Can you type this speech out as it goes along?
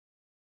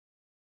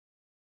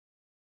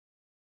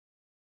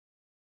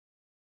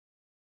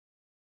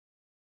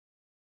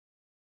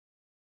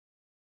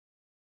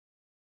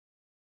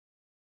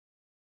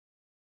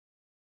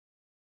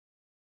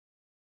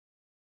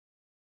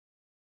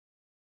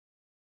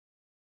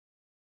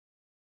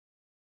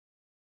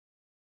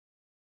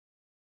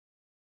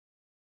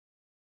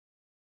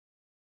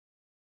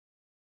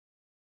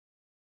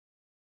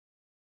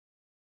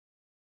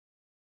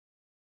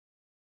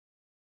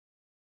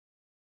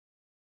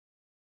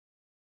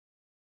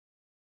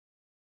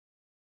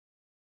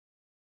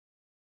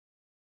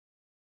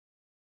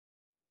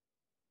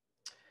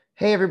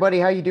Hey everybody,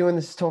 how you doing?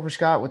 This is Topher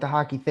Scott with the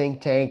Hockey Think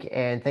Tank,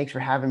 and thanks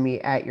for having me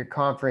at your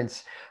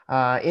conference.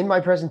 In my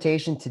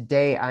presentation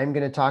today, I'm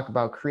going to talk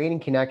about creating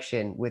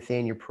connection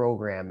within your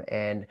program.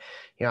 And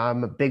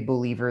I'm a big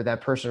believer that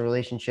personal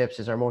relationships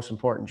is our most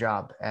important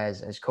job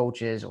as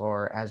coaches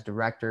or as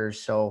directors.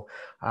 So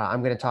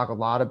I'm going to talk a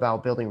lot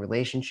about building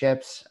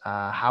relationships,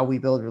 how we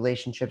build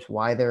relationships,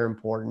 why they're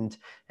important,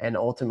 and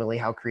ultimately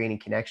how creating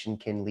connection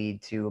can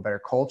lead to a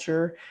better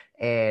culture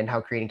and how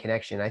creating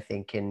connection, I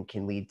think,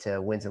 can lead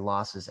to wins and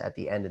losses at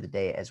the end of the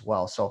day as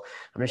well. So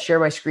I'm going to share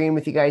my screen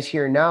with you guys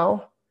here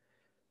now,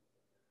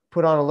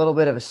 put on a little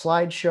bit of a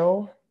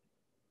slideshow,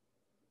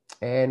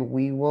 and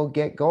we will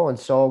get going.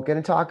 So I'm going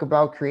to talk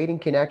about creating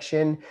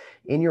connection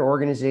in your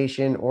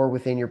organization or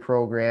within your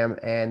program.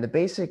 And the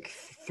basic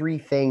three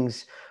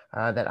things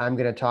that I'm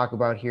going to talk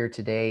about here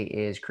today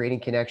is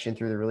creating connection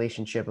through the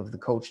relationship of the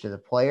coach to the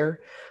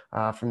player,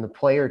 from the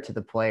player to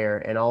the player,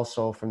 and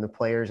also from the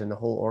players and the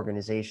whole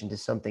organization to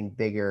something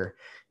bigger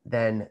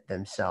than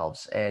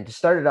themselves. And to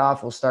start it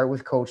off, we'll start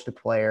with coach to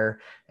player.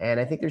 And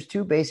I think there's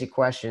two basic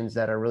questions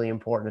that are really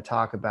important to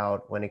talk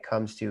about when it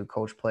comes to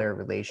coach-player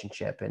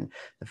relationship. And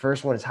the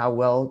first one is, how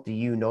well do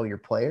you know your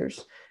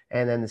players?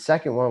 And then the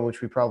second one,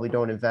 which we probably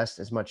don't invest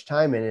as much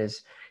time in,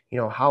 is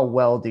how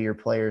well do your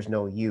players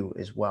know you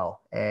as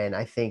well? And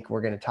I think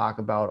we're going to talk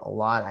about a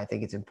lot. I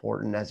think it's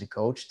important as a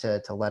coach to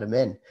let them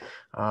in,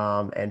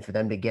 and for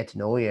them to get to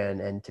know you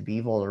and to be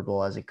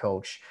vulnerable as a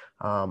coach.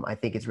 I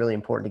think it's really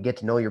important to get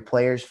to know your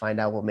players, find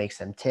out what makes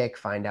them tick,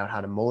 find out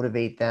how to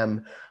motivate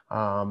them. But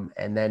on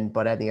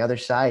the other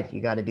side,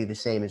 you got to do the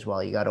same as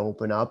well. You got to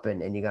open up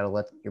and you got to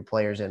let your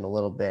players in a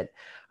little bit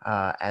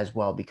as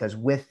well, because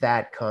with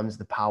that comes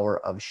the power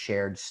of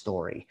shared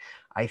story.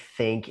 I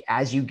think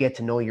as you get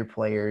to know your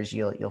players,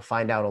 you'll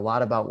find out a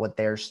lot about what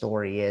their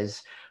story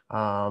is.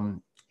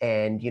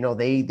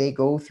 They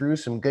go through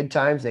some good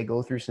times, they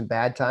go through some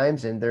bad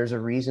times, and there's a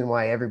reason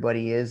why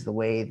everybody is the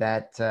way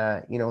that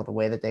the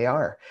way that they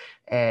are.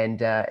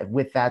 And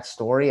with that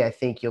story, I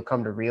think you'll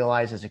come to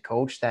realize as a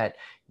coach that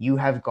you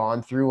have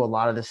gone through a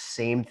lot of the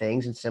same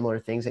things and similar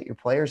things that your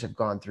players have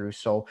gone through.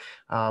 So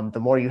the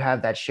more you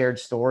have that shared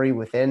story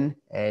within,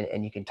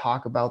 and you can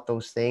talk about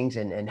those things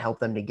and help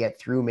them to get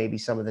through maybe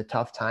some of the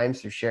tough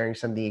times through sharing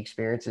some of the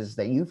experiences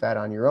that you've had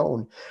on your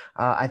own,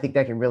 I think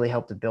that can really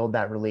help to build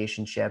that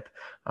relationship,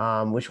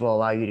 which will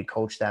allow you to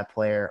coach that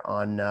player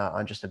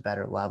on just a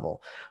better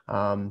level.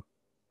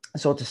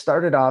 So to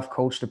start it off,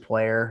 coach to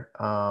player,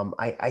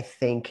 I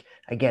think,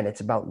 again, it's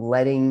about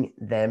letting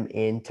them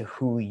into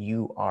who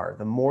you are.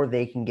 The more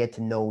they can get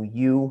to know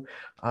you,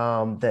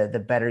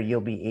 the better you'll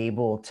be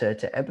able to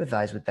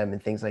empathize with them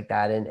and things like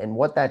that. And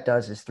what that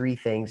does is three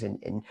things.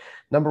 And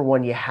number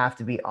one, you have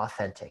to be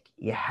authentic.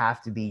 You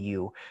have to be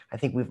you. I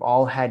think we've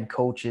all had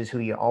coaches who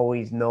you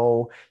always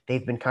know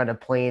they've been kind of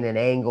playing an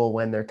angle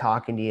when they're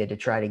talking to you to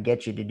try to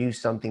get you to do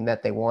something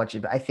that they want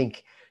you. But I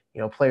think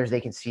players, they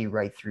can see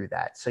right through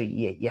that. So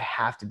you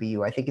have to be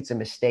you. I think it's a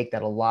mistake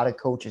that a lot of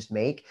coaches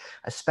make,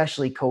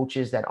 especially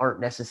coaches that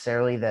aren't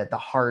necessarily the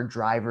hard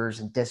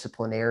drivers and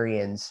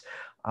disciplinarians,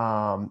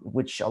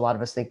 which a lot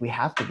of us think we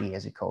have to be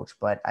as a coach.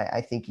 But I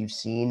think you've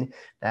seen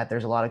that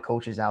there's a lot of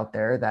coaches out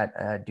there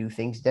that do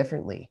things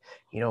differently.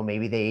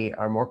 Maybe they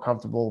are more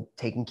comfortable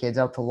taking kids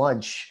out to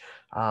lunch,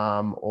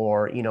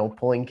 or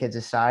pulling kids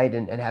aside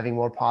and having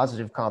more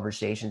positive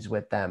conversations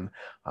with them,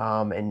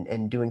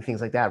 and doing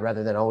things like that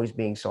rather than always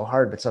being so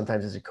hard. But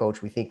sometimes as a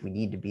coach, we think we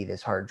need to be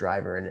this hard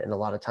driver, and a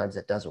lot of times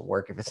that doesn't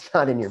work if it's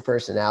not in your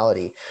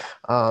personality.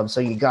 So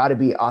you got to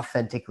be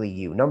authentically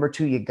you. Number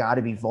two, you got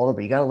to be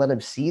vulnerable. You got to let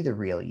them see the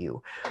real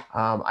you.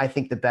 I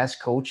think the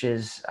best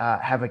coaches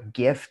have a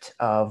gift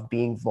of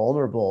being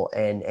vulnerable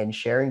and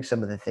sharing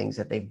some of the things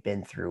that they've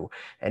been through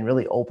and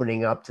really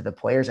opening up to the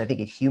players. I think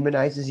it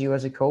humanizes you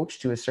as a coach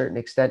to a certain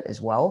extent as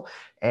well.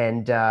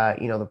 And,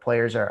 the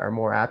players are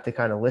more apt to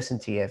kind of listen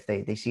to you if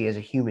they see you as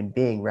a human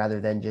being rather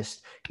than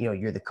just,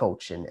 you're the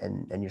coach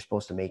and you're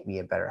supposed to make me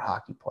a better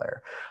hockey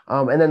player.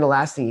 And then the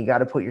last thing, you got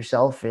to put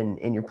yourself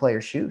in your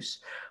player's shoes.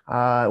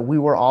 We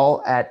were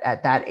all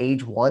at that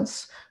age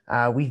once.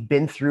 We've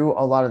been through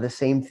a lot of the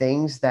same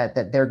things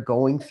that they're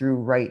going through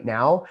right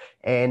now.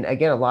 And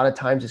again, a lot of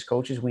times as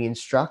coaches, we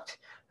instruct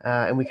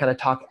and we kind of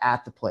talk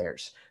at the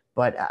players.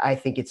 But I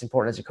think it's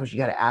important as a coach, you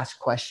got to ask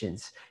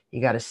questions.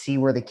 You got to see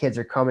where the kids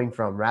are coming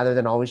from rather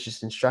than always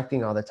just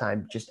instructing all the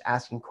time, just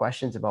asking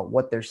questions about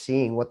what they're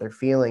seeing, what they're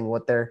feeling,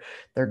 what they're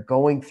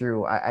going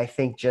through. I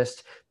think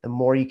just the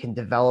more you can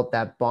develop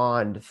that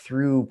bond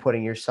through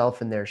putting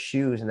yourself in their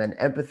shoes and then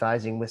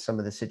empathizing with some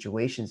of the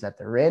situations that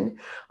they're in,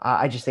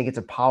 I just think it's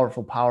a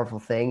powerful, powerful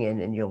thing.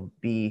 And you'll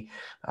be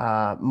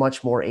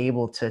much more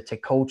able to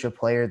coach a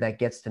player that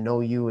gets to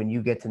know you and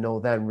you get to know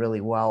them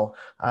really well,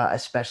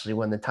 especially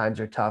when the times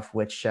are tough,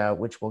 which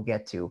we'll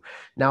get to.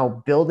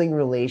 Now, building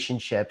relationships,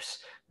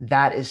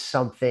 that is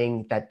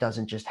something that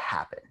doesn't just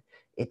happen.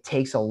 It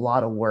takes a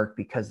lot of work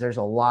because there's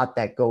a lot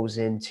that goes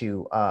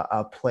into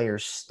a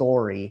player's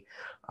story.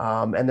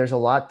 And there's a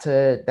lot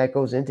that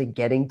goes into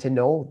getting to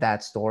know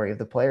that story of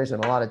the players.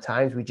 And a lot of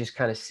times we just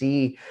kind of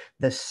see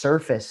the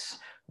surface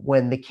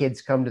when the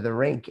kids come to the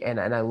rink. And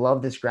I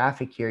love this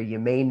graphic here. You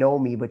may know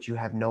me, but you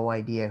have no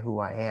idea who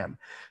I am.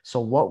 So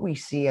what we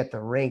see at the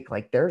rink,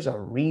 like there's a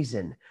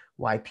reason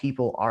why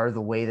people are the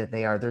way that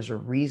they are. There's a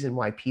reason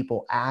why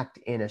people act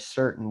in a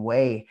certain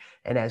way.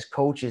 And as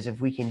coaches,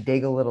 if we can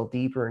dig a little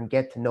deeper and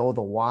get to know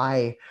the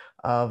why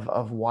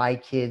of why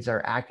kids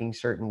are acting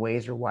certain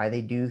ways or why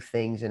they do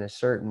things in a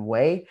certain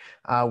way,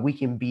 we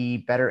can be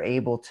better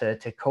able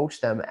to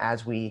coach them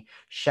as we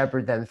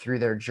shepherd them through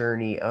their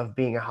journey of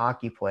being a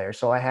hockey player.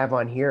 So I have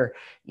on here,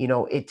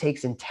 it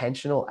takes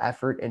intentional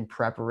effort and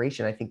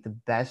preparation. I think the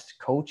best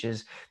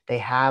coaches, they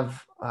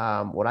have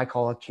what I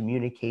call a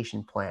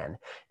communication plan.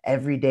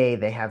 Every day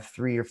they have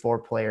 3 or 4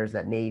 players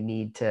that they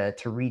need to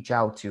reach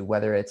out to,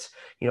 whether it's,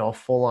 a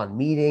full on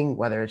meeting,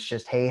 whether it's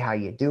just, hey, how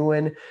you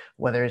doing?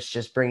 Whether it's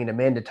just bringing them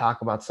in to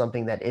talk about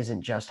something that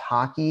isn't just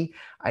hockey.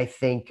 I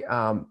think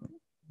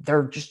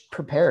they're just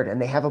prepared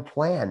and they have a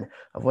plan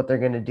of what they're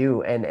going to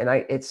do. And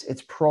it's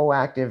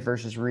proactive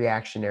versus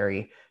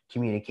reactionary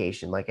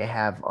communication, like I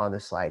have on the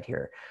slide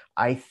here.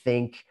 I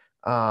think,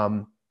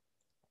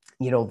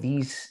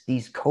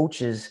 these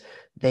coaches,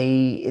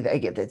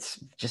 it's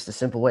just a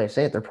simple way of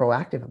saying it. They're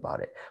proactive about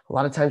it. A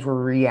lot of times we're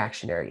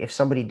reactionary. If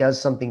somebody does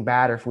something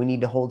bad, or if we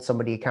need to hold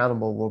somebody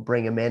accountable, we'll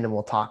bring them in and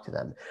we'll talk to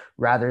them,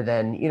 rather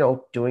than,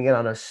 doing it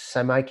on a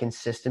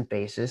semi-consistent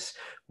basis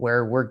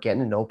where we're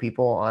getting to know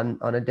people on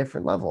a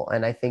different level.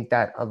 And I think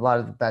that a lot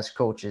of the best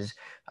coaches,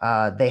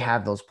 they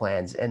have those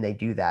plans and they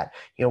do that.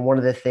 One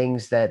of the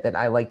things that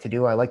I like to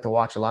do, I like to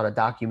watch a lot of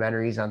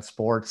documentaries on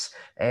sports,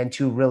 and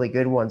 2 really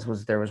good ones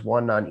there was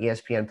one on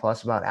ESPN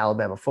Plus about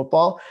Alabama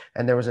football,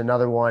 and there was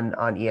another one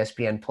on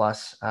ESPN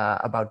Plus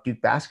about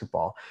Duke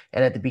basketball.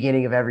 And at the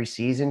beginning of every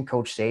season,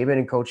 Coach Saban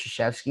and Coach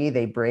Krzyzewski,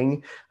 they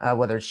bring,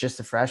 whether it's just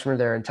the freshmen or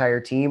their entire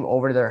team,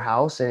 over to their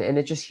house, and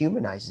it just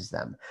humanizes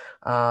them.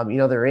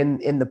 They're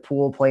in the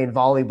pool playing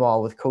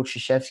volleyball with Coach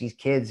Krzyzewski's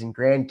kids and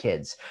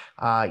grandkids.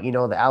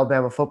 The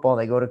Alabama football,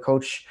 they go to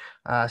Coach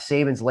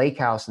Saban's lake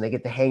house and they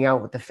get to hang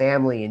out with the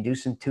family and do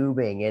some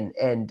tubing.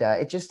 And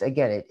it just,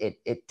 again,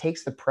 it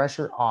takes the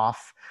pressure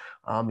off,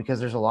 because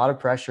there's a lot of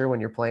pressure when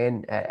you're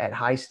playing at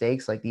high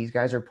stakes like these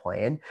guys are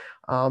playing.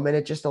 And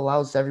it just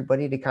allows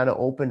everybody to kind of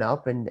open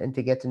up and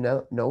to get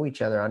to know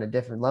each other on a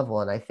different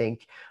level. And I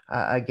think,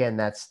 again,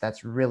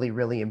 that's really,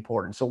 really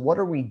important. So what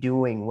are we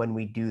doing when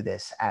we do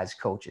this as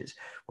coaches,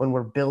 when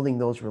we're building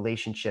those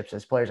relationships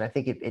as players? I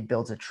think it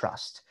builds a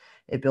trust.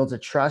 It builds a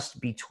trust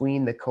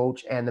between the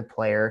coach and the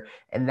player.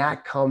 And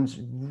that comes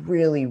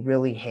really,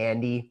 really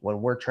handy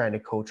when we're trying to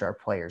coach our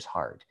players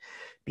hard.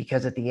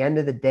 Because at the end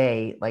of the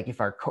day, like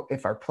if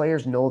our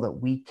players know that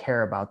we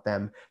care about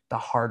them, the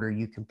harder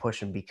you can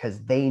push them,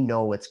 because they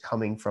know it's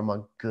coming from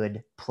a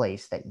good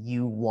place, that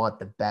you want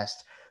the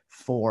best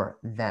for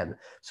them.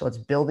 So it's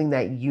building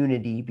that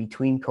unity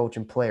between coach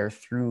and player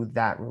through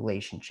that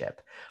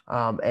relationship.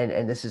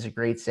 And this is a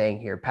great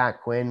saying here.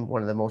 Pat Quinn,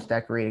 one of the most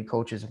decorated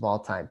coaches of all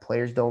time.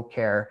 Players don't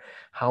care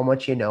how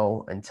much you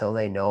know until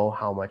they know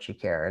how much you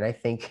care. And I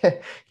think,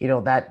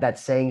 that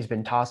saying's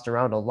been tossed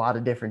around a lot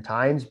of different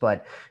times,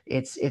 but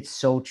it's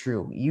so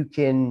true. You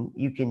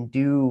can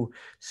do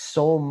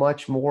so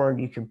much more,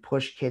 and you can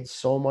push kids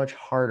so much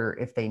harder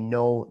if they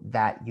know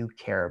that you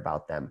care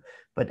about them.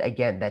 But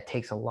again, that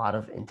takes a lot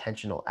of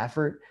intentional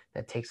effort.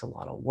 That takes a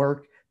lot of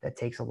work. That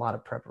takes a lot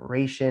of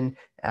preparation.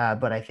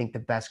 But I think the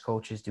best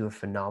coaches do a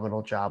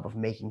phenomenal job of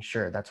making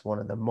sure that's one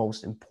of the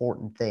most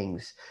important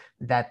things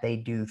that they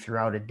do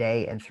throughout a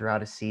day and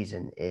throughout a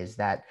season, is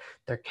that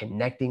they're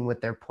connecting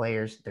with their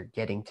players. They're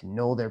getting to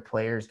know their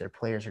players. Their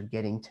players are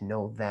getting to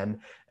know them.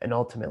 And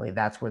ultimately,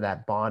 that's where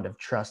that bond of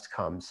trust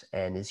comes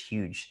and is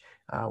huge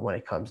when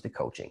it comes to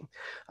coaching.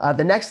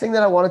 The next thing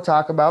that I want to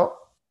talk about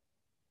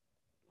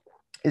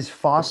is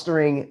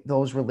fostering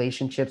those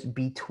relationships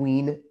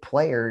between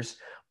players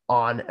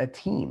on a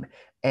team.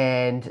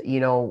 And,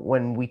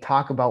 when we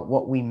talk about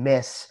what we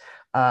miss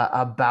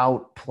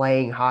about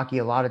playing hockey,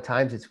 a lot of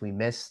times it's we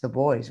miss the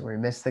boys, we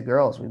miss the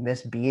girls, we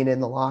miss being in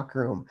the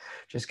locker room,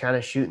 just kind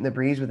of shooting the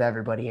breeze with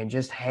everybody and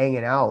just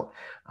hanging out.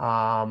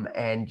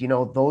 And,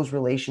 those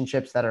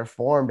relationships that are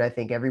formed, I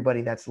think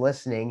everybody that's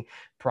listening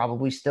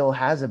probably still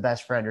has a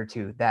best friend or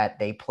two that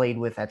they played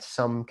with at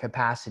some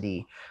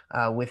capacity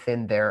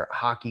within their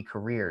hockey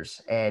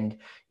careers. And,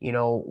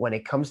 when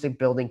it comes to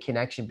building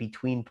connection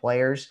between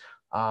players,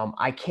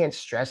 I can't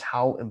stress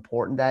how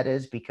important that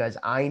is, because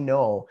I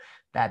know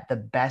that the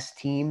best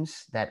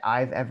teams that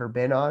I've ever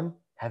been on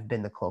have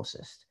been the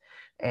closest.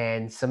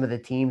 And some of the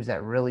teams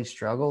that really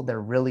struggled, there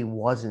really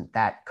wasn't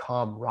that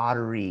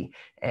camaraderie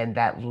and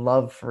that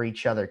love for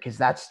each other, because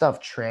that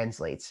stuff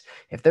translates.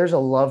 If there's a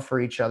love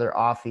for each other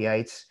off the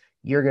ice,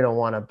 you're going to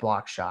want to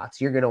block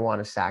shots. You're going to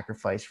want to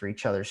sacrifice for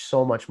each other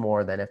so much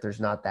more than if there's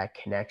not that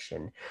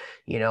connection,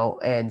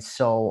 And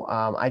so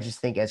I just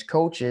think as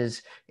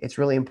coaches, it's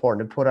really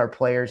important to put our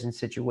players in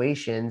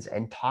situations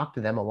and talk to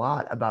them a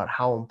lot about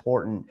how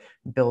important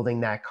building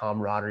that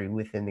camaraderie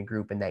within the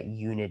group and that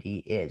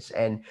unity is.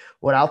 And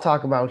what I'll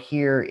talk about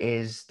here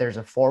is there's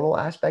a formal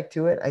aspect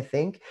to it, I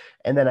think.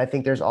 And then I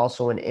think there's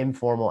also an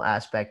informal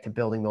aspect to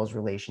building those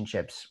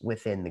relationships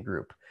within the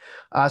group.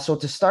 So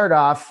to start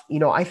off,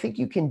 I think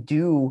you can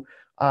do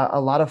a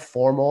lot of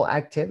formal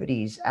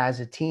activities as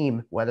a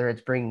team, whether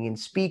it's bringing in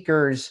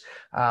speakers,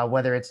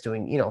 whether it's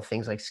doing,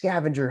 things like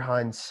scavenger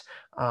hunts.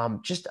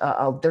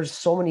 There's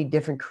so many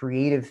different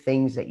creative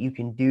things that you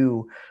can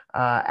do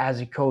as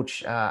a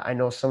coach. I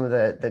know some of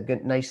the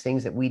good, nice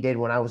things that we did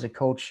when I was a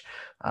coach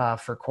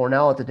for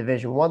Cornell at the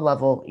Division I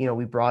level.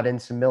 We brought in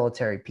some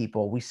military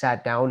people. We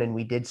sat down and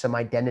we did some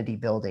identity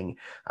building.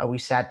 We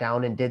sat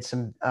down and did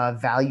some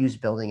values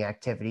building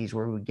activities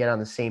where we would get on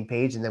the same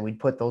page, and then we'd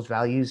put those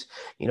values,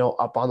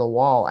 up on the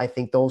wall. I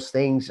think those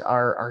things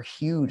are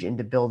huge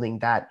into building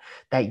that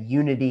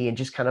unity and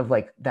just kind of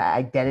like the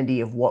identity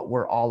of what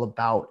we're all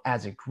about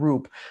as a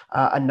group.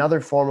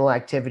 Another formal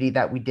activity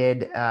that we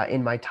did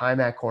in my time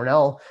at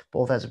Cornell,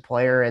 both as a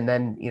player and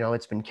then,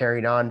 it's been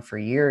carried on for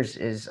years,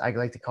 is I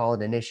like to call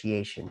it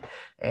initiation.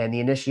 And the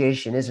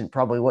initiation isn't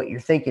probably what you're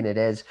thinking it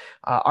is.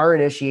 Our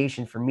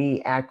initiation for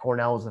me at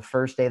Cornell was the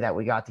first day that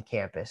we got to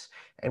campus.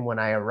 And when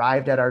I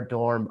arrived at our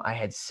dorm, I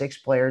had 6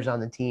 players on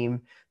the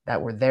team that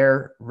were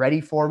there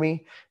ready for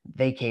me.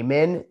 They came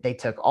in, they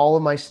took all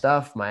of my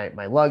stuff, my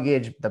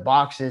luggage, the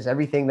boxes,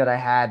 everything that I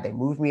had. They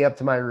moved me up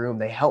to my room.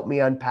 They helped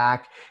me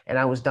unpack, and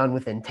I was done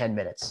within 10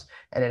 minutes.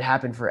 And it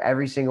happened for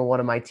every single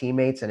one of my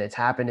teammates. And it's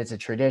a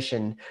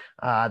tradition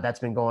that's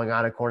been going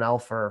on at Cornell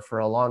for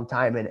a long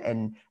time.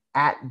 And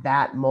at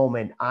that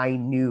moment, I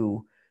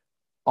knew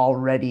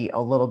already a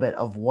little bit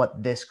of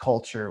what this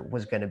culture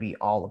was going to be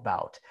all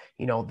about.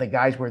 The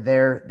guys were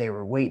there, they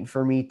were waiting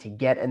for me to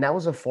get, and that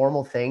was a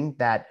formal thing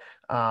that,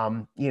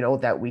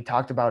 that we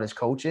talked about as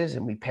coaches,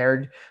 and we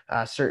paired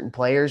certain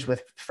players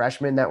with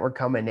freshmen that were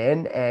coming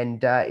in.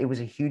 And it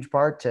was a huge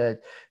part to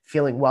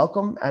feeling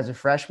welcome as a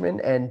freshman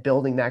and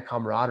building that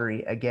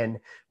camaraderie again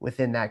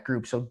within that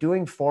group. So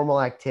doing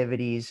formal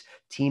activities,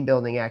 team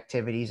building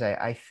activities,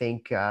 I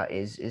think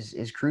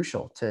is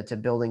crucial to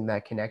building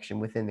that connection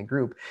within the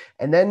group.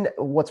 And then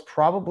what's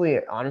probably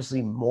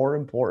honestly more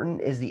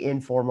important is the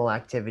informal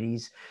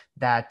activities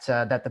that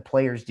the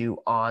players do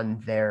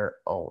on their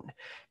own.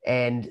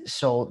 And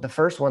so the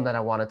first one that I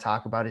want to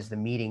talk about is the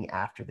meeting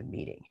after the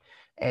meeting.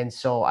 And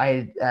so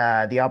I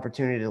had the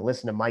opportunity to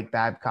listen to Mike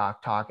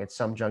Babcock talk at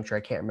some juncture.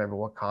 I can't remember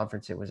what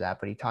conference it was at,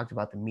 but he talked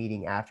about the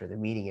meeting after the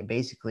meeting. And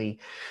basically,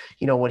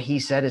 what he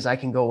said is I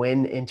can go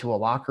into a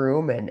locker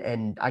room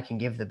and I can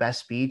give the best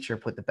speech or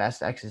put the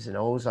best X's and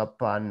O's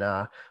up on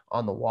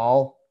the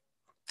wall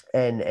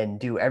and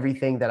do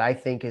everything that I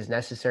think is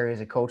necessary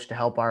as a coach to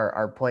help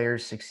our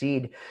players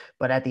succeed.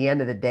 But at the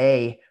end of the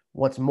day,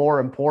 what's more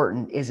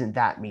important isn't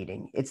that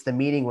meeting. It's the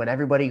meeting when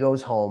everybody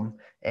goes home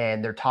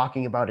and they're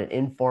talking about it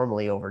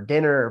informally over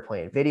dinner or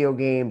playing video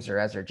games, or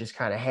as they're just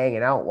kind of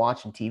hanging out,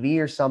 watching TV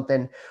or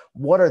something.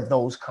 What are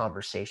those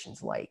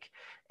conversations like?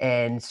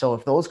 And so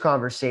if those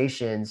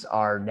conversations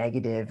are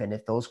negative, and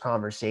if those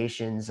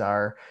conversations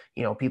are,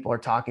 people are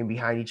talking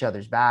behind each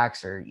other's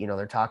backs, or,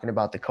 they're talking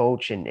about the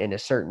coach in a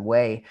certain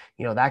way,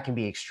 that can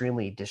be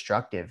extremely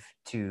destructive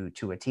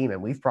to a team.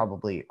 And we've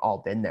probably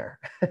all been there.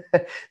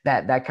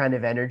 that kind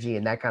of energy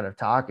and that kind of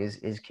talk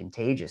is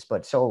contagious,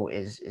 but so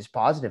is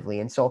positively.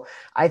 And so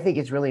I think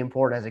it's really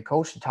important as a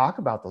coach to talk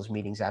about those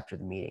meetings after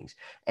the meetings.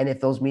 And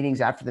if those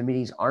meetings after the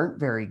meetings aren't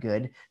very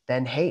good,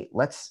 then, hey,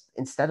 let's,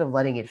 instead of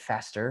letting it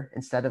fester,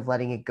 instead of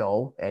letting it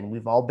go, and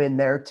we've all been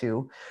there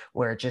too,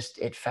 where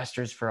it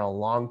festers for a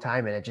long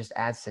time and it just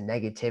adds to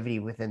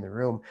negativity within the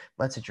room,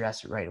 let's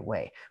address it right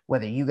away.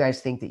 Whether you guys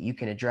think that you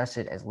can address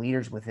it as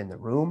leaders within the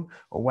room,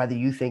 or whether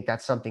you think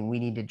that's something we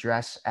need to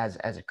address as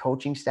a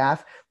coaching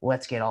staff,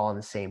 let's get all on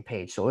the same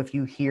page. So if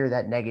you hear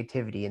that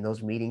negativity in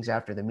those meetings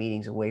after the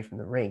meetings away from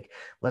the rink,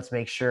 let's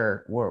make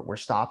sure we're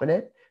stopping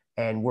it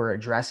and we're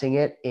addressing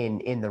it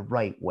in the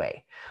right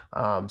way.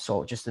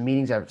 So just the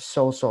meetings are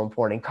so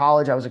important. In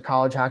college, I was a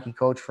college hockey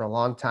coach for a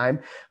long time.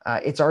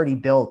 It's already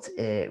built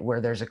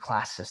where there's a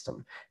class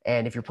system.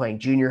 And if you're playing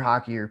junior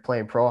hockey or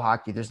playing pro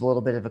hockey, there's a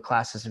little bit of a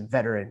class system,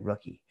 veteran,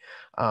 rookie.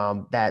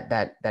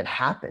 That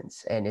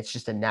happens, and it's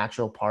just a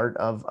natural part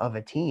of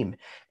a team.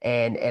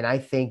 And I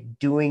think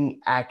doing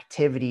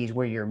activities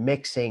where you're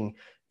mixing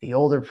the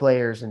older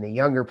players and the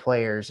younger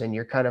players, and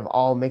you're kind of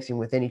all mixing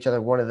within each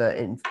other. One of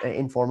the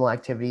informal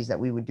activities that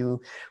we would do,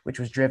 which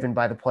was driven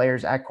by the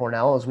players at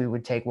Cornell, is we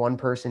would take one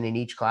person in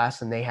each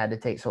class, and they had to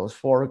take, so it was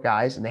 4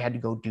 guys, and they had to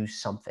go do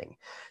something.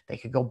 They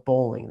could go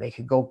bowling, they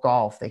could go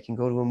golf, they can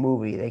go to a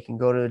movie, they can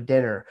go to a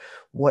dinner,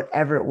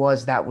 whatever it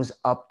was, that was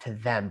up to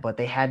them. But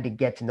they had to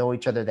get to know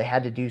each other. They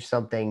had to do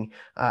something,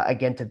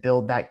 again, to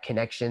build that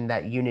connection,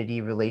 that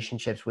unity,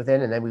 relationships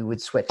within, and then we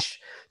would switch.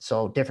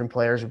 So different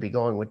players would be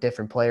going with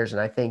different players.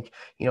 And I think,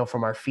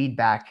 from our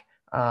feedback,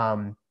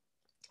 from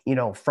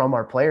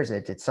our players,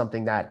 it's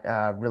something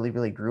that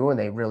really grew, and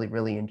they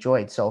really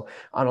enjoyed. So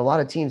on a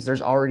lot of teams,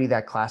 there's already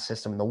that class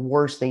system. The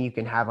worst thing you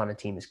can have on a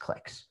team is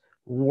cliques.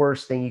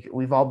 Worst thing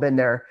we've all been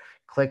there.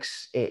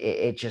 clicks,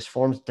 it just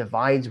forms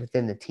divides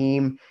within the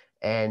team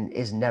and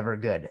is never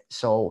good.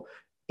 So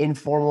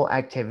informal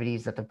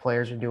activities that the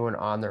players are doing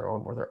on their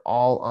own, where they're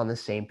all on the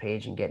same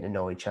page and getting to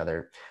know each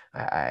other,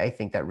 I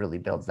think that really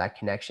builds that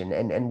connection.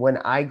 And when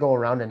I go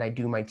around and I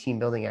do my team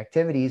building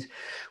activities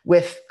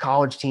with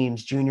college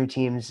teams, junior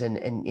teams,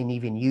 and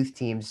even youth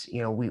teams,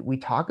 we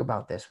talk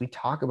about this. We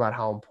talk about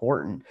how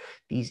important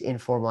these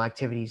informal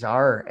activities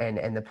are.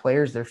 And the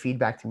players, their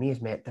feedback to me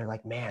is, man, they're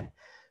like, man,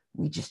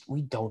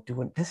 we don't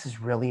do it. This is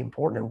really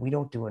important, and we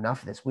don't do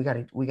enough of this. We got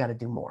to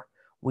do more.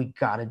 We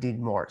got to do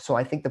more. So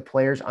I think the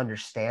players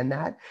understand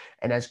that.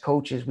 And as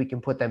coaches, we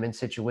can put them in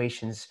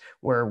situations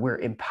where we're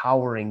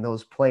empowering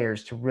those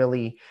players to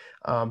really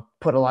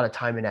put a lot of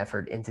time and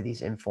effort into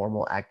these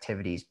informal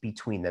activities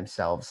between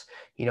themselves,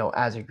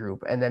 as a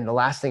group. And then the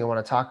last thing I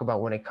want to talk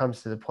about when it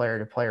comes to the player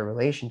to player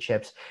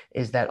relationships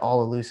is that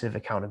all elusive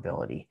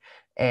accountability.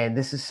 And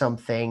this is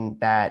something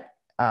that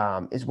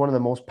is one of the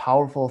most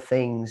powerful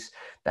things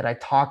that I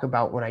talk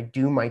about when I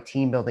do my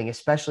team building,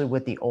 especially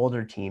with the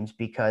older teams,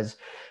 because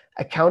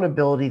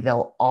accountability,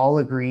 they'll all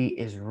agree,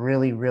 is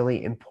really,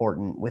 really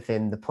important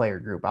within the player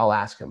group. I'll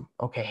ask them,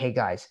 okay, hey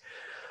guys,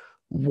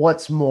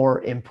 what's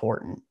more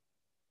important?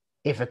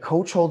 If a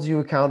coach holds you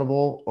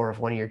accountable or if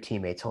one of your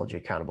teammates holds you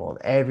accountable?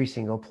 And every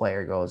single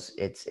player goes,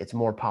 it's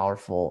more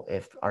powerful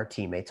if our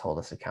teammates hold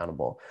us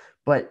accountable.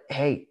 But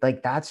hey,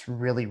 like that's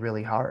really,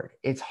 really hard.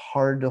 It's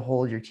hard to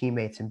hold your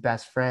teammates and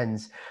best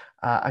friends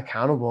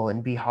accountable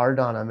and be hard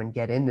on them and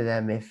get into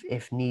them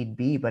if need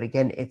be. But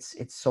again, it's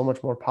so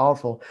much more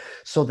powerful.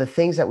 So the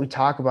things that we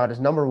talk about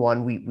is, number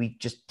one, we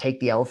just take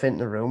the elephant in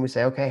the room. We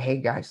say, okay, hey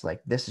guys,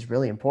 like this is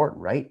really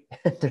important, right?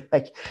 They're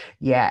like,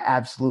 yeah,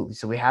 absolutely.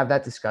 So we have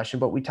that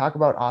discussion, but we talk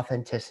about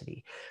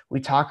authenticity.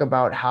 We talk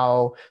about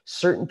how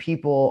certain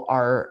people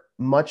are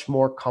much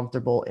more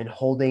comfortable in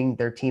holding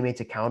their teammates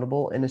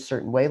accountable in a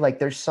certain way. Like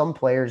there's some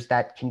players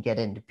that can get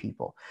into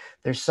people.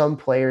 There's some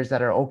players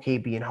that are okay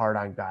being hard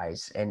on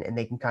guys and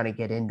they can kind of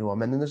get into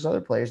them. And then there's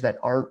other players that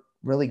aren't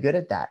really good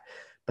at that,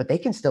 but they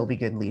can still be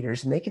good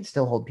leaders and they can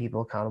still hold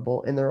people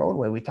accountable in their own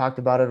way. We talked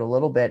about it a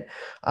little bit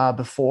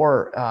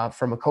before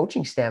from a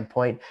coaching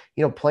standpoint.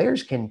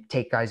 Players can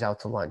take guys out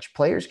to lunch.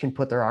 Players can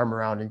put their arm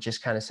around and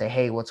just kind of say,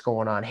 hey, what's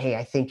going on? Hey,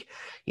 I think,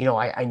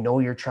 I know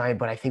you're trying,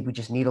 but I think we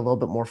just need a little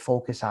bit more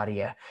focus out of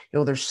you.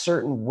 There's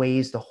certain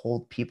ways to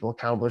hold people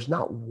accountable. There's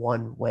not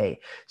one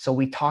way. So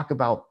we talk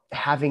about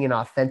having an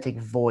authentic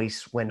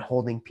voice when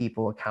holding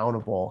people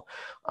accountable.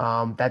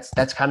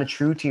 That's kind of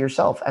true to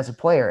yourself as a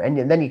player.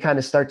 And then you kind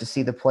of start to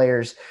see the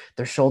players,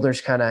 their shoulders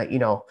kind of,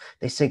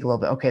 they sink a little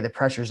bit. Okay, the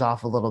pressure's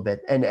off a little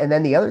bit. And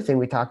then the other thing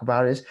we talk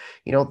about is,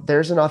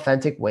 there's an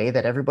authentic way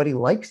that everybody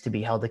likes to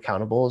be held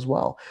accountable as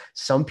well.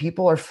 Some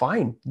people are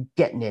fine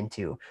getting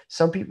into.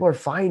 Some people are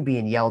fine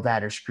being yelled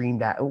at or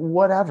screamed at,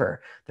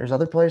 whatever. There's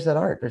other players that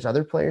aren't. There's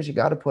other players you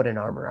got to put an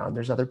arm around.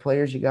 There's other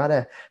players you got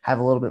to have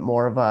a little bit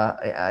more of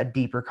a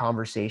deeper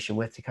conversation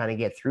with to kind of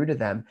get through to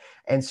them.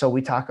 And so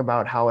we talk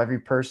about how every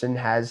person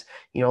has,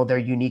 their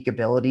unique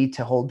ability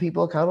to hold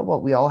people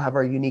accountable. We all have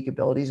our unique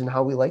abilities and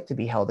how we like to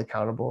be held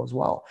accountable as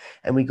well.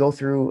 And we go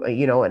through,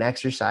 an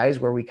exercise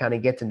where we kind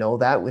of get to know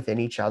that within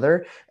each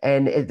other,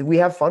 and we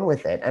have fun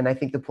with it. And I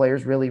think the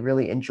players really,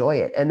 really enjoy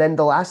it. And then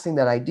the last thing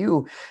that I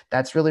do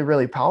that's really,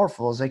 really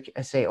powerful is like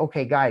I say,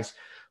 okay, guys,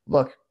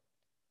 look,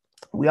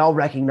 we all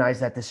recognize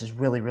that this is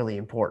really, really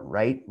important,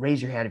 right?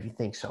 Raise your hand if you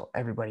think so.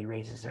 Everybody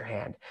raises their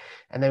hand.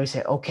 And then we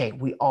say, okay,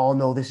 we all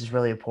know this is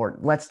really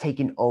important. Let's take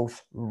an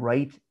oath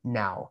right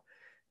now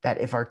that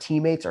if our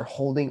teammates are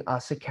holding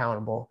us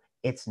accountable,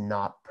 it's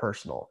not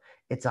personal.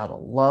 It's out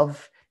of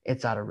love.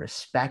 It's out of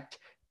respect.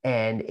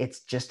 And it's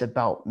just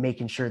about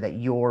making sure that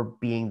you're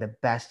being the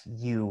best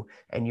you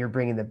and you're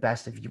bringing the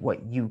best of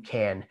what you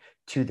can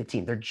to the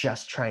team. They're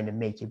just trying to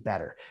make you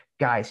better.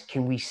 Guys,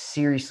 can we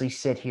seriously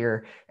sit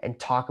here and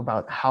talk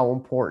about how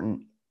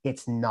important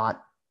it's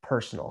not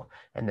personal?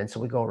 And then so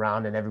we go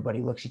around and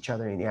everybody looks each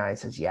other in the eye and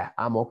says, yeah,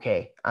 I'm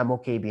okay. I'm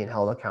okay being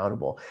held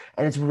accountable.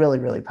 And it's really,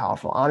 really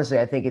powerful. Honestly,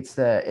 I think it's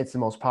the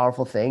most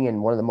powerful thing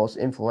and one of the most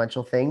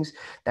influential things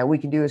that we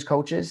can do as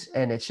coaches.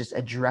 And it's just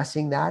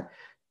addressing that,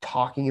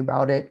 talking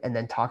about it, and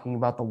then talking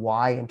about the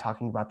why and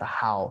talking about the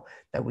how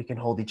that we can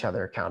hold each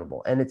other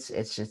accountable. And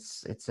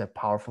it's a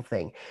powerful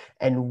thing.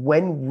 And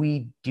when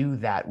we do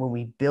that, when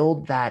we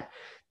build that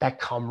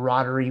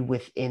camaraderie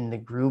within the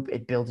group,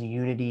 it builds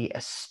unity,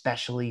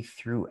 especially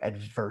through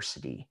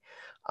adversity.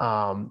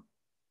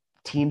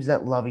 Teams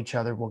that love each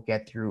other will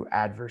get through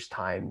adverse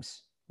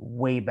times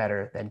way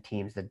better than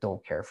teams that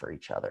don't care for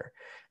each other,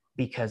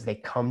 because they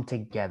come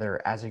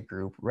together as a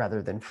group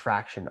rather than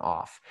fraction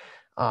off.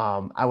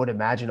 I would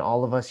imagine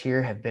all of us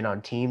here have been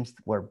on teams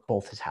where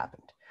both has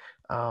happened.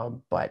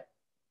 But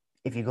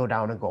if you go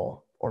down a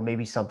goal or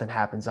maybe something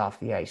happens off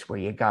the ice where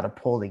you got to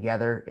pull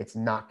together, it's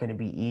not going to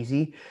be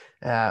easy.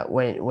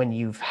 When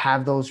you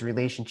have those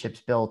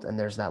relationships built and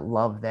there's that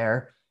love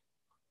there,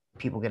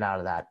 people get out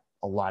of that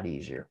a lot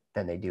easier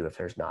than they do if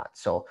there's not.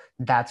 So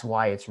that's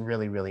why it's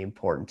really, really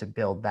important to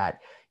build that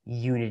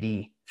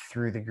unity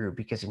through the group,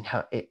 because in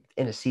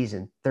a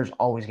season, there's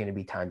always going to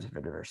be times of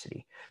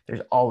adversity.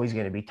 There's always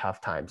going to be tough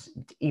times.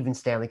 Even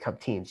Stanley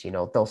Cup teams,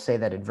 they'll say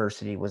that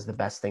adversity was the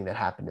best thing that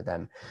happened to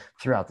them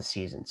throughout the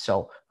season.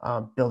 So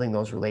building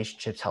those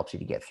relationships helps you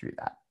to get through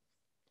that.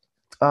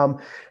 And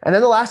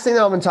then the last thing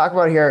that I'm going to talk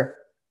about here,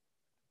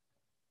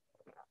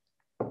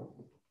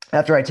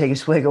 after I take a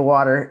swig of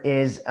water,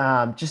 is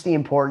just the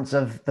importance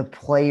of the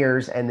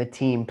players and the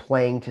team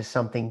playing to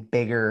something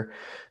bigger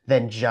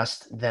than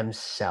just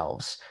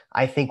themselves.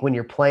 I think when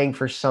you're playing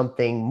for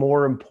something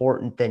more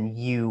important than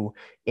you,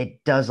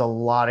 it does a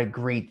lot of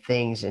great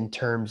things in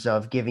terms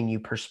of giving you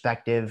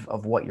perspective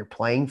of what you're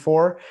playing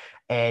for,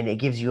 and it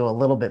gives you a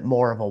little bit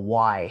more of a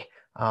why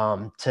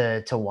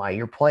to why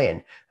you're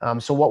playing.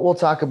 So what we'll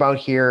talk about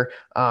here,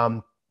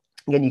 again,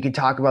 you could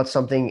talk about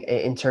something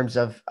in terms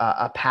of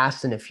a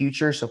past and a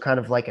future, so kind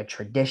of like a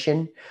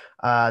tradition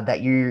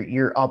that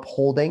you're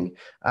upholding,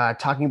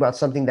 talking about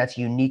something that's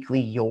uniquely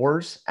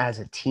yours as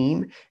a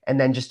team, and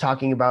then just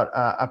talking about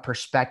a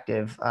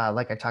perspective,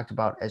 like I talked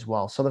about as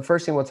well. So the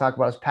first thing we'll talk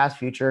about is past,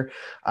 future,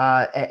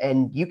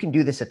 and you can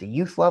do this at the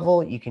youth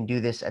level, you can do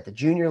this at the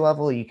junior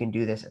level, you can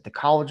do this at the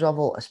college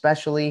level,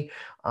 especially,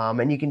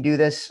 and you can do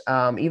this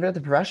even at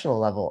the professional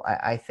level,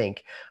 I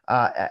think,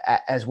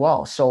 as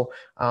well. So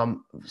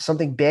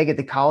something big at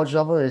the college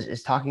level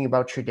is talking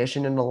about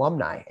tradition and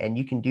alumni, and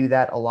you can do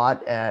that a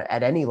lot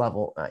at any level.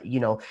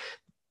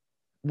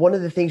 One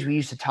of the things we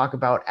used to talk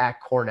about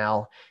at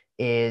Cornell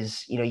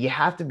is, you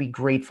have to be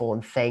grateful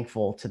and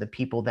thankful to the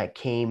people that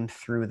came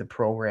through the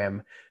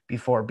program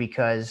before,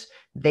 because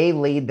they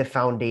laid the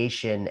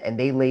foundation and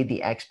they laid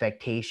the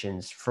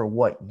expectations for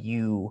what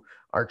you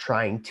are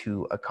trying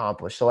to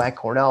accomplish. So at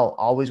Cornell,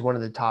 always one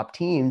of the top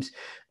teams,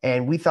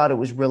 and we thought it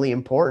was really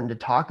important to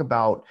talk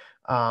about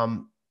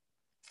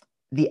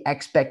the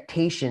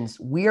expectations.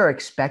 We are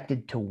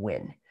expected to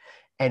win.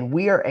 And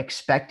we are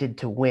expected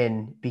to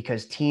win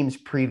because teams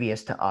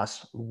previous to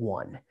us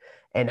won.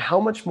 And how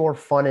much more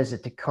fun is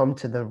it to come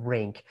to the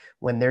rink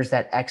when there's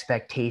that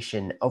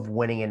expectation of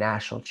winning a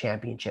national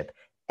championship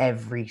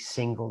every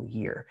single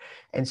year?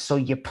 And so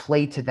you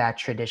play to that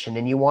tradition,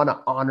 and you want to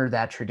honor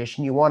that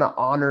tradition. You want to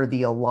honor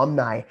the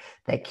alumni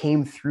that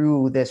came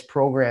through this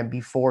program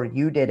before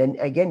you did. And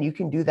again, you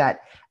can do that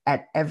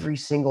at every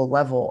single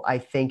level. I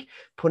think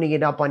putting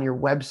it up on your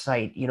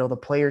website, the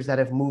players that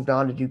have moved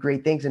on to do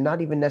great things, and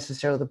not even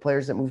necessarily the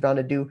players that moved on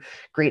to do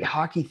great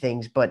hockey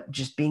things, but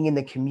just being in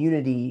the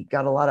community.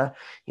 Got a lot of,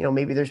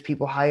 maybe there's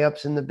people high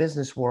ups in the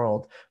business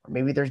world, or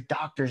maybe there's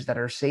doctors that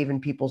are saving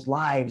people's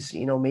lives.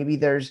 Maybe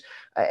there's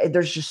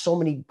just so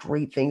many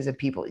great things that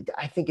people,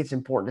 I think it's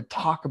important to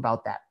talk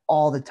about that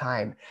all the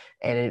time,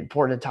 and it's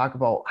important to talk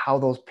about how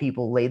those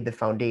people laid the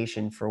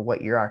foundation for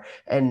what you are.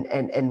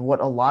 And what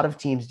a lot of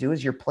teams do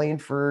is you're playing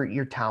for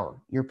your town,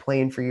 you're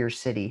playing for your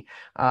city.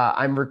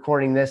 I'm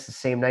recording this the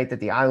same night that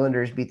the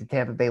Islanders beat the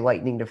Tampa Bay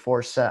Lightning to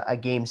force a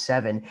Game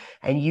 7,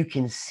 and you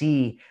can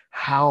see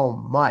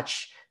how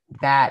much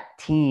that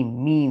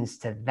team means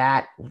to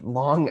that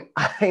Long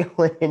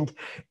Island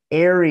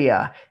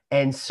area.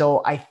 And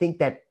so I think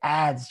that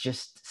adds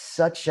just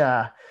such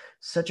a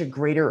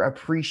greater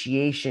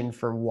appreciation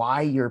for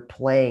why you're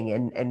playing.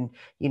 And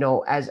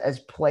as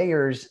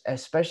players,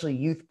 especially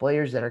youth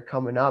players that are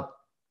coming up,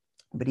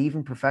 but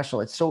even professional,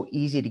 it's so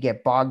easy to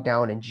get bogged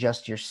down in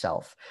just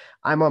yourself.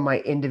 I'm on my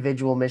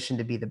individual mission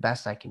to be the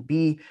best I can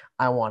be.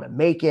 I want to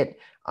make it.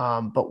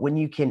 But when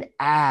you can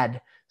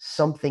add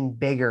something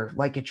bigger,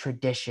 like a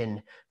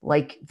tradition,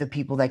 like the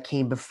people that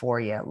came before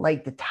you,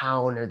 like the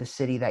town or the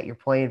city that you're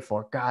playing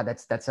for, God,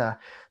 that's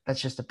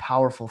just a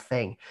powerful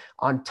thing.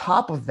 On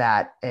top of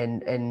that,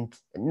 and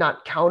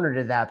not counter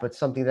to that, but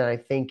something that I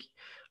think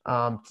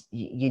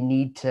you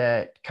need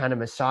to kind of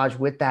massage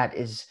with that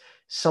is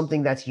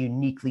something that's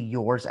uniquely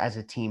yours as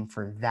a team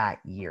for that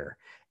year.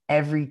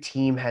 Every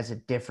team has a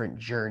different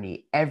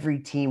journey. Every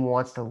team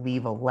wants to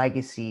leave a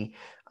legacy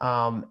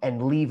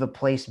and leave a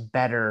place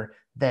better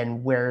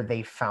than where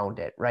they found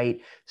it,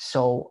 right?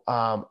 So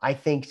I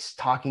think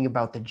talking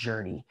about the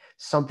journey,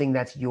 something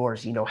that's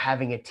yours,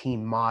 having a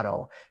team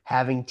motto,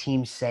 having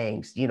team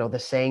sayings, the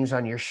sayings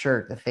on your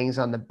shirt, the things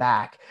on the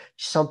back,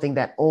 something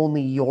that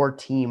only your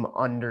team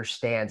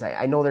understands.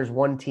 I know there's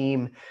one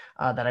team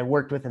that I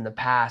worked with in the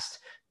past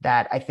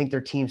that I think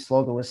their team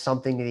slogan was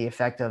something to the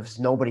effect of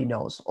nobody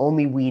knows,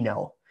 only we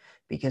know,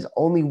 because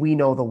only we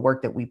know the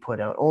work that we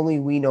put out. Only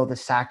we know the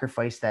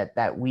sacrifice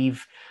that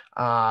we've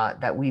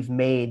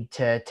made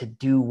to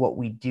do what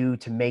we do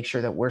to make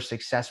sure that we're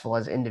successful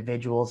as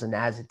individuals and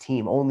as a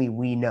team. Only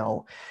we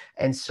know.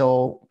 And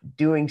so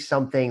doing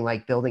something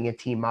like building a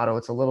team motto,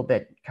 it's a little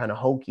bit kind of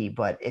hokey,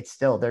 but it's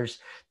still,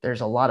 there's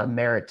a lot of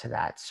merit to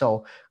that.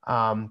 So,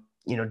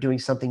 doing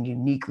something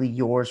uniquely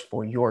yours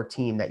for your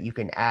team that you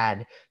can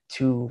add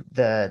to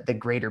the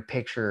greater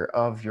picture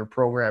of your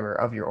program or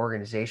of your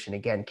organization,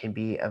 again, can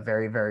be a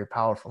very, very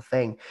powerful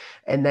thing.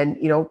 And then,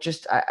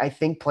 I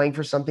think playing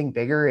for something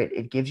bigger,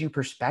 it gives you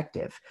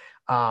perspective.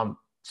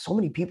 So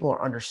many people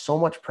are under so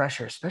much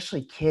pressure,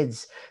 especially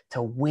kids,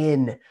 to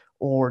win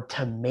or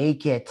to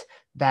make it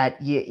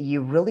that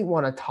you really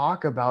want to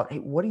talk about, hey,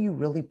 what are you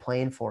really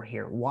playing for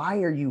here? Why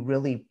are you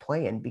really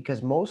playing?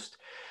 Because most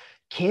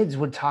kids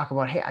would talk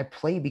about, hey, I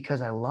play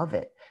because I love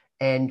it.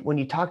 And when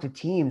you talk to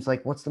teams,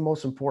 like, what's the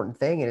most important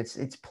thing? And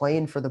it's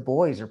playing for the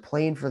boys or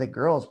playing for the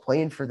girls,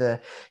 playing for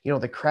the,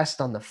 the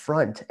crest on the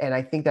front. And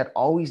I think that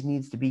always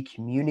needs to be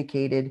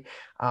communicated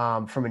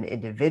from an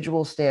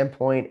individual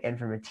standpoint and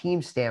from a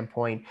team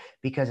standpoint,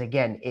 because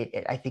again,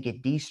 I think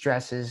it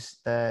de-stresses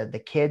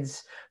the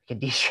kids, it can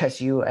de-stress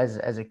you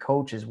as a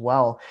coach as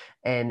well.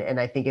 And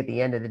I think at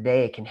the end of the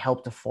day, it can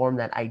help to form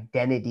that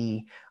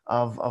identity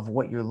of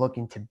what you're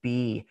looking to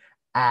be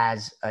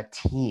as a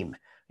team.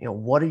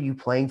 What are you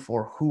playing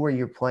for? Who are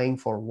you playing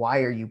for? Why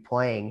are you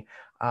playing?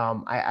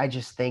 I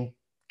just think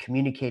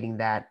communicating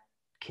that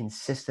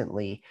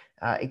consistently,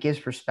 it gives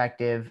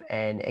perspective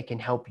and it can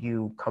help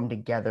you come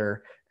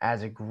together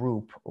as a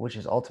group, which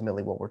is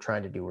ultimately what we're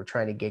trying to do. We're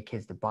trying to get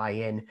kids to buy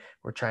in.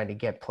 We're trying to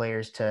get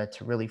players to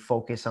really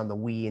focus on the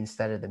we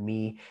instead of the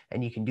me.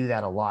 And you can do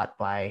that a lot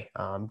by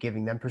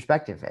giving them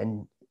perspective,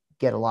 and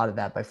get a lot of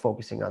that by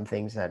focusing on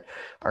things that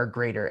are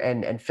greater.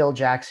 And Phil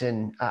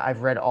Jackson,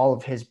 I've read all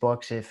of his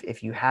books.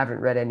 If you haven't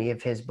read any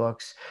of his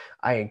books,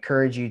 I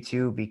encourage you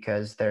to,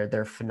 because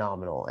they're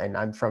phenomenal. And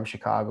I'm from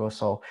Chicago,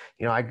 so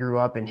I grew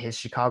up in his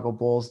Chicago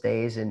Bulls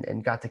days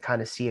and got to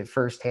kind of see it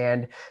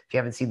firsthand. If you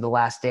haven't seen The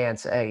Last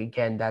Dance,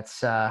 again,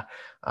 that's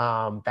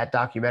that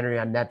documentary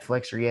on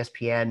Netflix or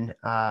ESPN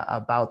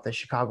about the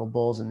Chicago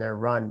Bulls and their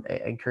run. I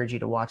encourage you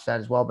to watch that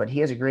as well. But he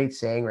has a great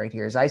saying right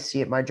here: as I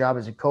see it, my job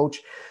as a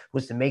coach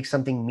was to make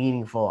something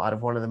meaningful out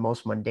of one of the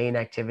most mundane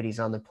activities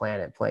on the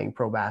planet, playing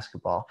pro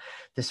basketball.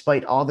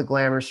 Despite all the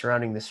glamour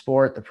surrounding the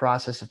sport, the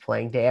process of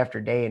playing day after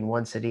day in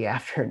one city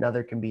after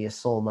another can be a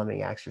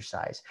soul-numbing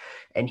exercise.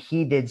 And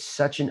he did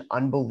such an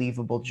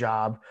unbelievable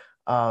job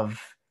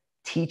of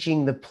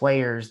teaching the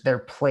players their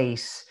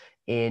place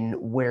in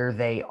where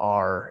they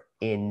are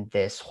in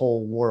this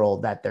whole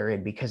world that they're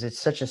in, because it's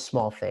such a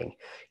small thing.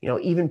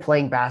 Even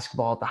playing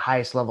basketball at the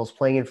highest levels,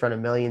 playing in front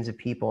of millions of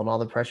people and all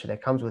the pressure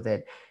that comes with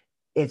it,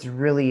 it's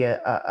really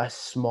a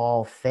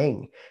small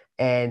thing.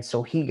 And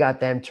so he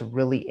got them to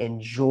really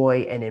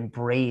enjoy and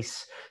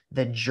embrace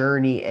the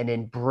journey and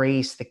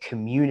embrace the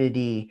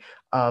community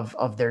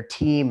of their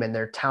team and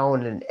their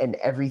town and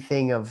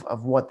everything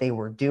of what they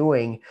were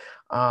doing.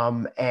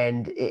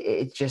 And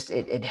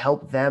it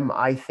helped them,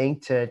 I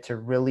think, to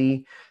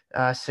really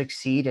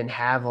succeed and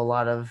have a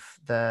lot of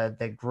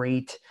the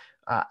great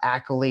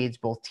accolades,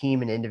 both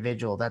team and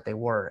individual, that they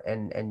were.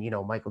 And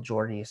Michael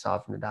Jordan, you saw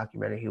from the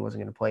documentary, he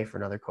wasn't going to play for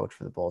another coach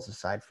for the Bulls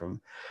aside from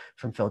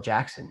Phil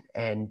Jackson.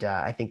 And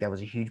I think that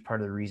was a huge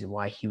part of the reason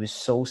why he was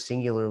so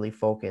singularly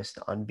focused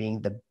on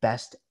being the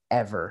best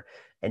ever.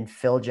 And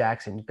Phil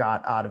Jackson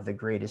got out of the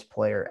greatest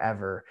player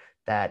ever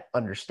that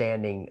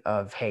understanding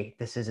of, hey,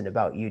 this isn't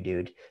about you,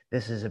 dude.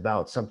 This is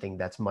about something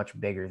that's much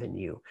bigger than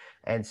you.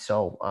 And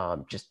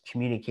so just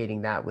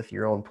communicating that with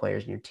your own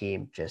players and your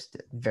team, just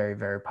very,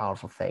 very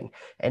powerful thing.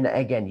 And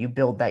again, you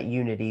build that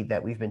unity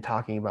that we've been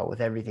talking about with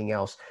everything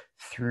else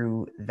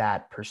through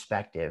that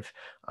perspective.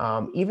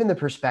 Even the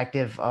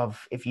perspective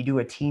of, if you do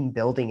a team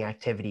building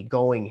activity,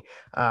 going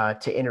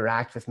to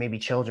interact with maybe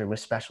children with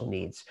special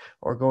needs,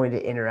 or going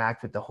to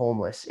interact with the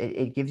homeless,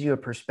 it gives you a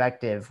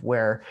perspective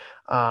where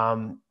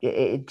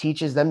it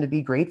teaches them to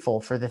be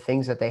grateful for the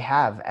things that they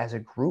have as a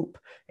group,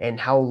 and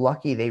how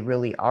lucky they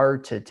really are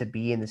to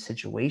be in the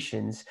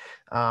situations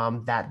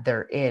that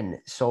they're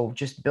in. So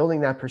just building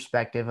that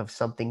perspective of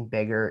something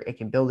bigger, it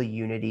can build a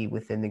unity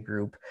within the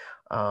group.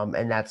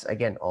 And that's,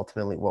 again,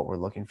 ultimately what we're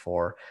looking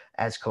for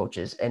as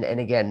coaches. And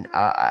again,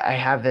 I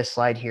have this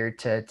slide here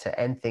to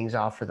end things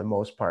off for the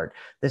most part.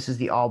 This is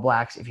the All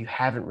Blacks. If you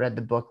haven't read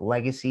the book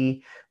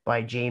Legacy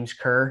by James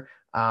Kerr,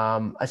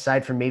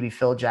 aside from maybe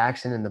Phil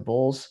Jackson and the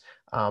Bulls,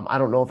 I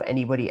don't know if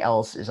anybody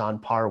else is on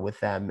par with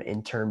them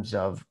in terms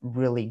of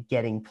really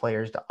getting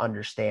players to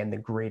understand the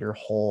greater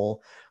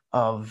whole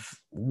of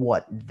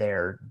what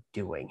they're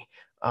doing.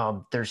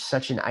 There's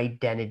such an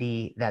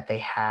identity that they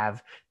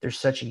have. There's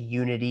such a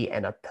unity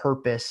and a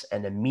purpose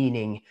and a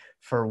meaning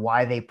for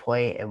why they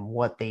play and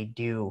what they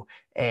do.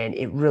 And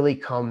it really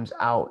comes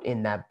out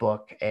in that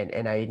book.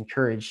 And I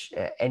encourage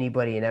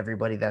anybody and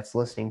everybody that's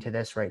listening to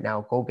this right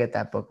now, go get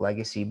that book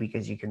Legacy,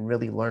 because you can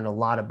really learn a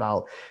lot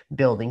about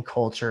building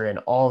culture and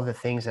all of the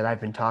things that I've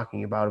been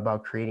talking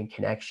about creating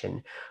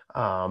connection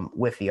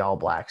with the All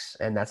Blacks.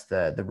 And that's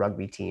the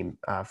rugby team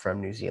from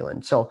New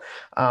Zealand. So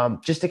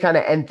just to kind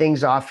of end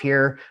things off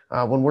here,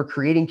 when we're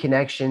creating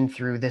connection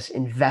through this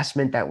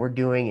investment that we're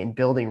doing in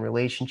building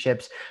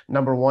relationships,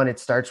 number one, it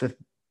starts with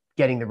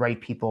getting the right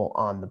people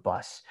on the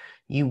bus.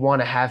 You want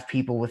to have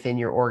people within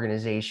your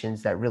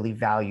organizations that really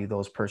value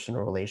those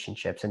personal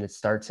relationships. And it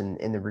starts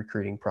in the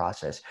recruiting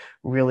process,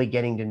 really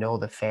getting to know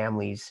the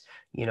families,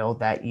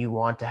 that you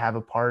want to have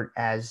a part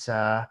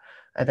that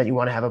you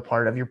want to have a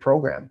part of your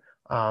program.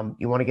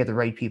 You want to get the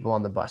right people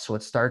on the bus. So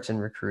it starts in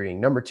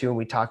recruiting. Number two, and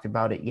we talked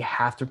about it, you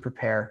have to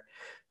prepare.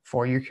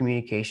 for your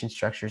communication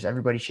structures.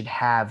 Everybody should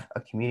have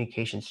a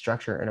communication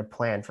structure and a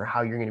plan for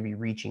how you're going to be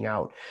reaching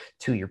out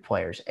to your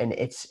players. And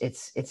it's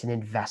an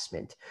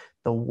investment.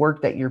 The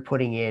work that you're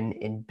putting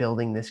in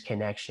building this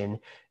connection,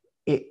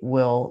 it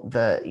will,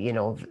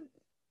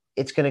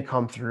 it's going to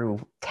come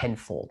through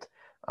tenfold.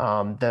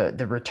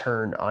 The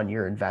return on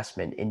your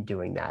investment in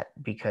doing that,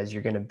 because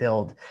you're going to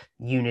build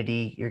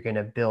unity, you're going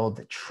to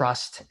build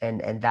trust,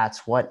 and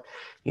that's what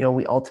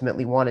we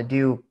ultimately want to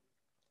do.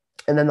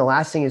 And then the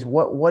last thing is,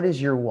 what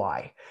is your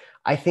why?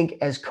 I think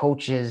as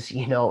coaches,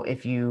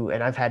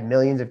 and I've had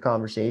millions of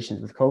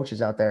conversations with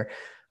coaches out there.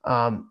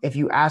 If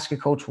you ask a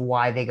coach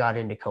why they got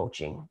into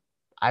coaching,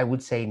 I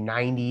would say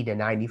 90 to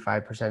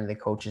 95% of the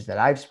coaches that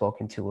I've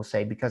spoken to will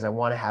say, because I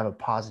want to have a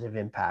positive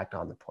impact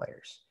on the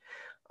players.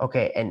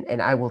 Okay.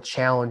 And I will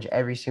challenge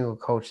every single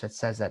coach that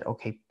says that.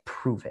 Okay,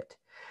 prove it.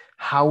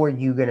 How are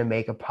you going to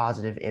make a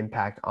positive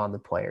impact on the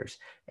players?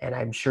 And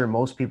I'm sure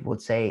most people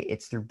would say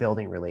it's through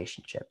building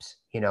relationships,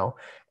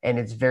 and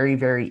it's very,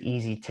 very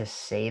easy to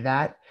say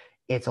that.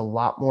 It's a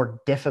lot more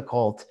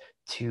difficult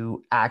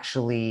to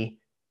actually,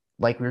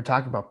 like we were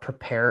talking about,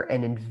 prepare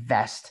and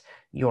invest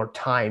your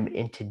time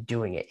into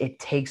doing it. It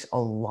takes a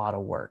lot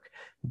of work.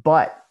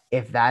 But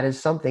if that is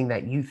something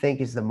that you think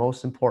is the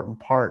most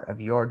important part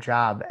of your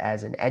job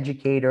as an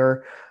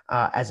educator,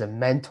 as a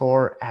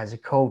mentor, as a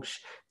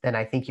coach, then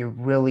I think you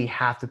really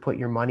have to put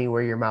your money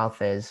where your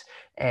mouth is,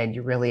 and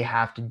you really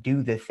have to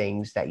do the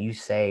things that you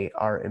say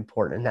are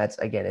important. And that's,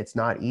 again, it's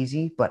not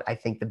easy, but I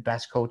think the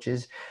best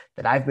coaches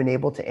that I've been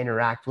able to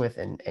interact with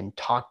and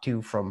talk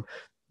to, from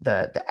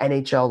the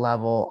NHL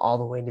level all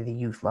the way to the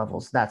youth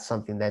levels, that's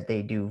something that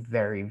they do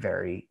very,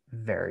 very,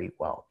 very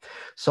well.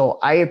 So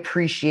I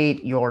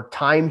appreciate your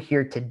time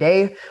here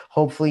today.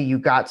 Hopefully you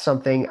got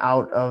something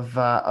out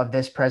of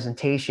this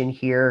presentation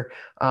here.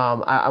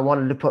 I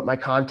wanted to put my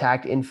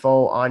contact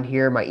info on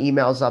here. My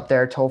email's up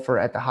there,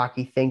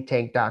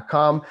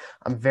 topher@thehockeythinktank.com.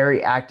 I'm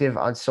very active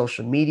on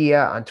social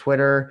media, on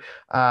Twitter,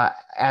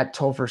 at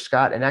Topher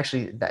Scott. And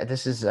actually,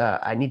 this is,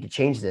 I need to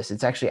change this.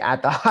 It's actually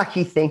at the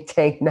Hockey Think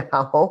Tank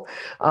now.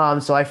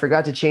 So I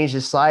forgot to change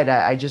this slide.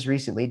 I just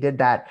recently did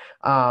that.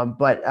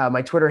 But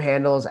my Twitter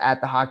handle is at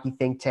the Hockey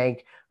Think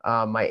Tank.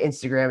 My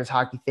Instagram is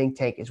Hockey Think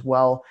Tank as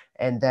well.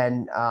 And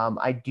then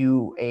I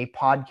do a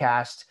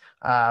podcast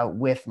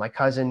with my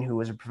cousin, who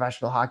was a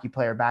professional hockey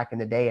player back in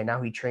the day, and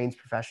now he trains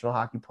professional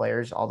hockey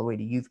players all the way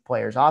to youth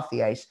players off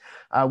the ice.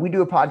 We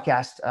do a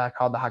podcast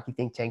called the Hockey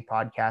Think Tank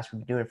Podcast. We've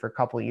been doing it for a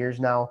couple of years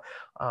now.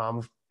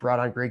 We've brought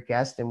on great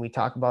guests, and we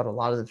talk about a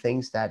lot of the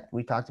things that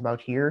we talked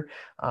about here.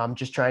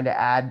 Just trying to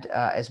add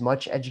as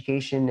much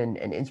education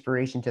and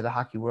inspiration to the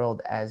hockey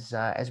world as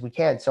we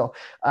can. So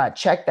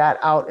check that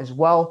out as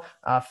well.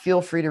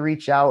 Feel free to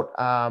reach out.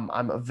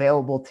 I'm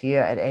available to you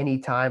at any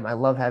time. I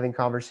love having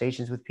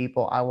conversations with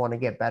people. I want to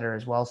get better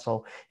as well.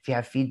 So if you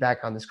have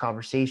feedback on this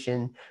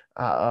conversation,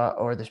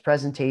 or this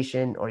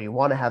presentation, or you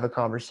want to have a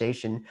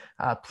conversation,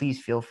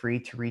 please feel free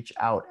to reach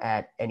out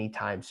at any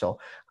time. So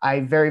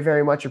I very,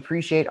 very much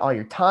appreciate all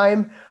your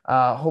time.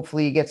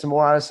 Hopefully you get some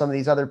more out of some of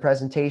these other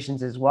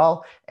presentations as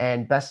well.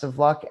 And best of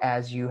luck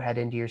as you head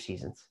into your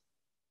seasons.